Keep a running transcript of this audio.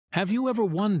Have you ever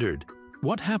wondered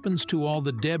what happens to all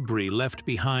the debris left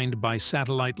behind by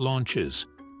satellite launches?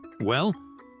 Well,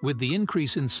 with the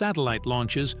increase in satellite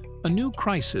launches, a new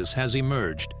crisis has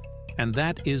emerged, and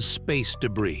that is space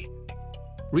debris.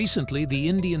 Recently, the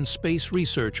Indian Space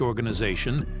Research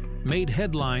Organization made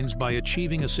headlines by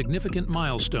achieving a significant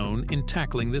milestone in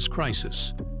tackling this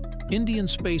crisis. Indian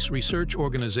Space Research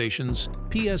Organization's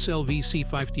PSLV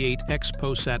C-58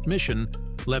 XPoSat mission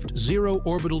left 0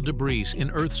 orbital debris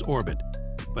in Earth's orbit.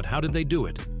 But how did they do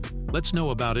it? Let's know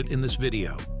about it in this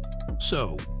video.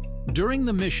 So, during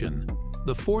the mission,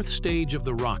 the fourth stage of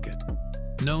the rocket,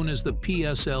 known as the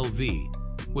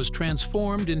PSLV, was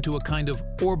transformed into a kind of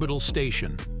orbital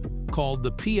station called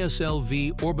the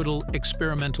PSLV Orbital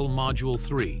Experimental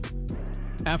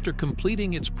Module-3. After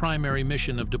completing its primary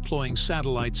mission of deploying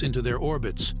satellites into their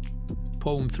orbits,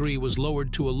 POM-3 was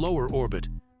lowered to a lower orbit,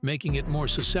 making it more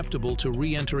susceptible to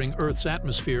re-entering Earth's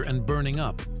atmosphere and burning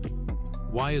up.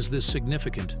 Why is this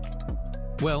significant?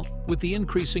 Well, with the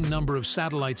increasing number of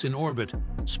satellites in orbit,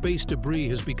 space debris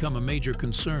has become a major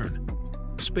concern.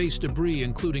 Space debris,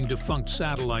 including defunct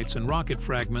satellites and rocket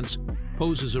fragments,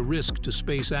 poses a risk to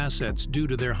space assets due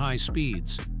to their high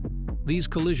speeds. These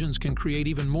collisions can create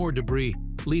even more debris,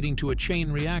 leading to a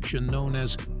chain reaction known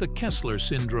as the Kessler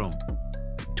syndrome.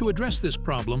 To address this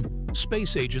problem,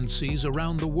 space agencies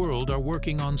around the world are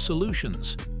working on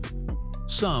solutions.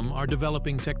 Some are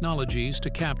developing technologies to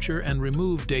capture and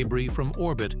remove debris from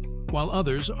orbit, while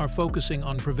others are focusing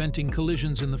on preventing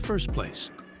collisions in the first place.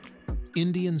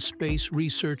 Indian Space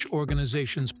Research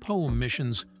Organization's POM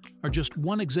missions are just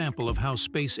one example of how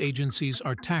space agencies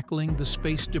are tackling the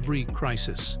space debris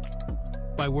crisis.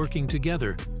 By working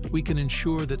together, we can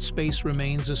ensure that space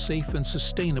remains a safe and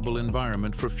sustainable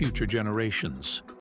environment for future generations.